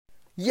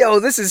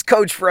Yo, this is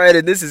Coach Fred,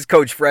 and this is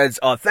Coach Fred's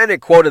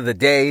Authentic Quote of the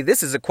Day.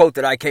 This is a quote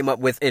that I came up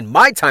with in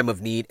my time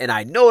of need, and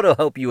I know it'll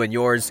help you in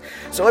yours.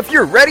 So if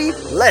you're ready,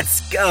 let's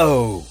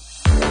go.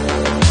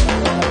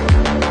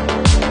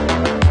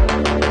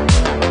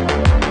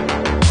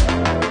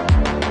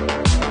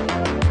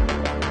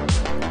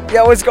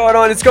 Yo, what's going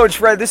on? It's Coach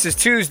Fred. This is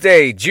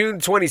Tuesday, June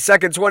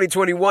 22nd,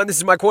 2021. This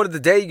is my quote of the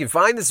day. You can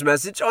find this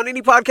message on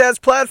any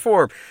podcast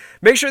platform.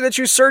 Make sure that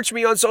you search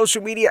me on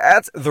social media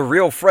at The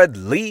Real Fred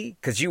Lee,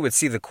 because you would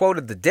see the quote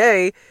of the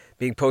day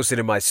being posted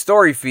in my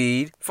story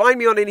feed. Find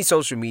me on any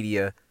social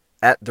media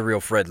at The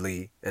Real Fred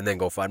Lee, and then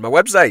go find my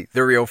website,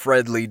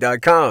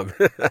 TheRealFredLee.com.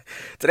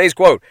 Today's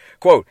quote,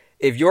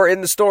 if you're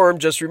in the storm,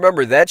 just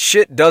remember that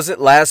shit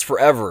doesn't last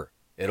forever.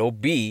 It'll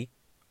be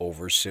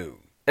over soon.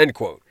 End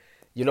quote.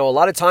 You know, a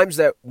lot of times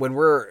that when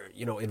we're,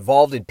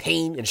 involved in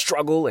pain and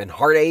struggle and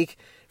heartache,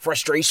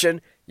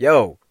 frustration, we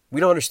don't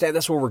understand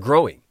that's where we're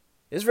growing.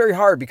 It's very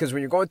hard because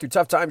when you're going through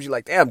tough times, you're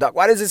like, damn, doc,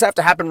 why does this have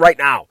to happen right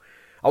now?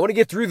 I want to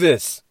get through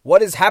this.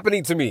 What is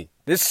happening to me?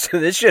 This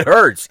shit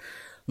hurts.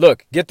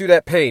 Look, get through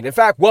that pain. In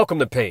fact, welcome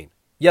the pain.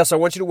 Yes, I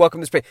want you to welcome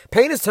this pain.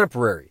 Pain is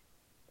temporary.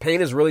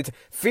 Pain is really,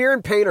 fear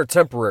and pain are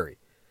temporary.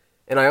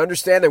 And I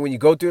understand that when you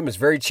go through them, it's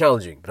very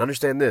challenging. But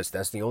understand this,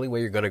 that's the only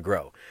way you're going to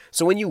grow.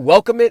 So when you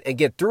welcome it and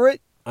get through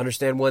it,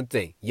 understand one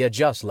thing, you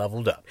just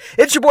leveled up.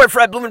 It's your boy,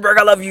 Fred Blumenberg.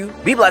 I love you.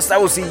 Be blessed. I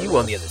will see you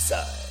on the other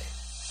side.